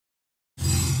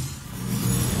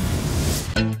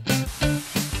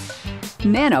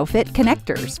Nano-Fit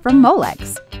Connectors from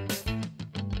Molex.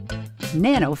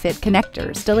 Nano-Fit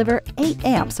Connectors deliver 8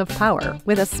 amps of power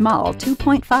with a small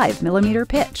 2.5 millimeter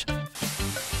pitch.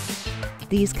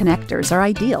 These connectors are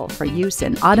ideal for use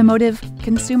in automotive,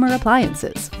 consumer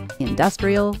appliances,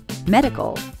 industrial,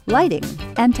 medical, lighting,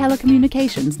 and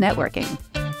telecommunications networking.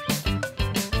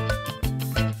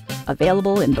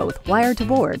 Available in both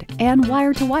wire-to-board and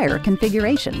wire-to-wire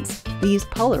configurations, these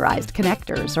polarized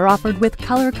connectors are offered with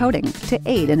color coding to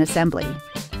aid in assembly.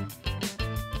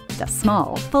 The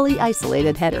small, fully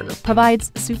isolated header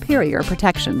provides superior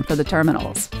protection for the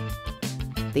terminals.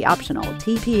 The optional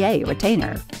TPA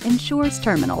retainer ensures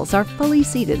terminals are fully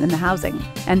seated in the housing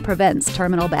and prevents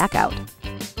terminal backout.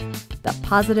 The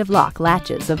positive lock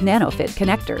latches of Nano-Fit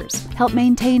connectors help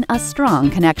maintain a strong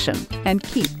connection and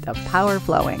keep the power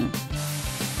flowing.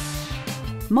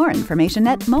 More information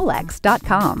at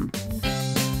molex.com.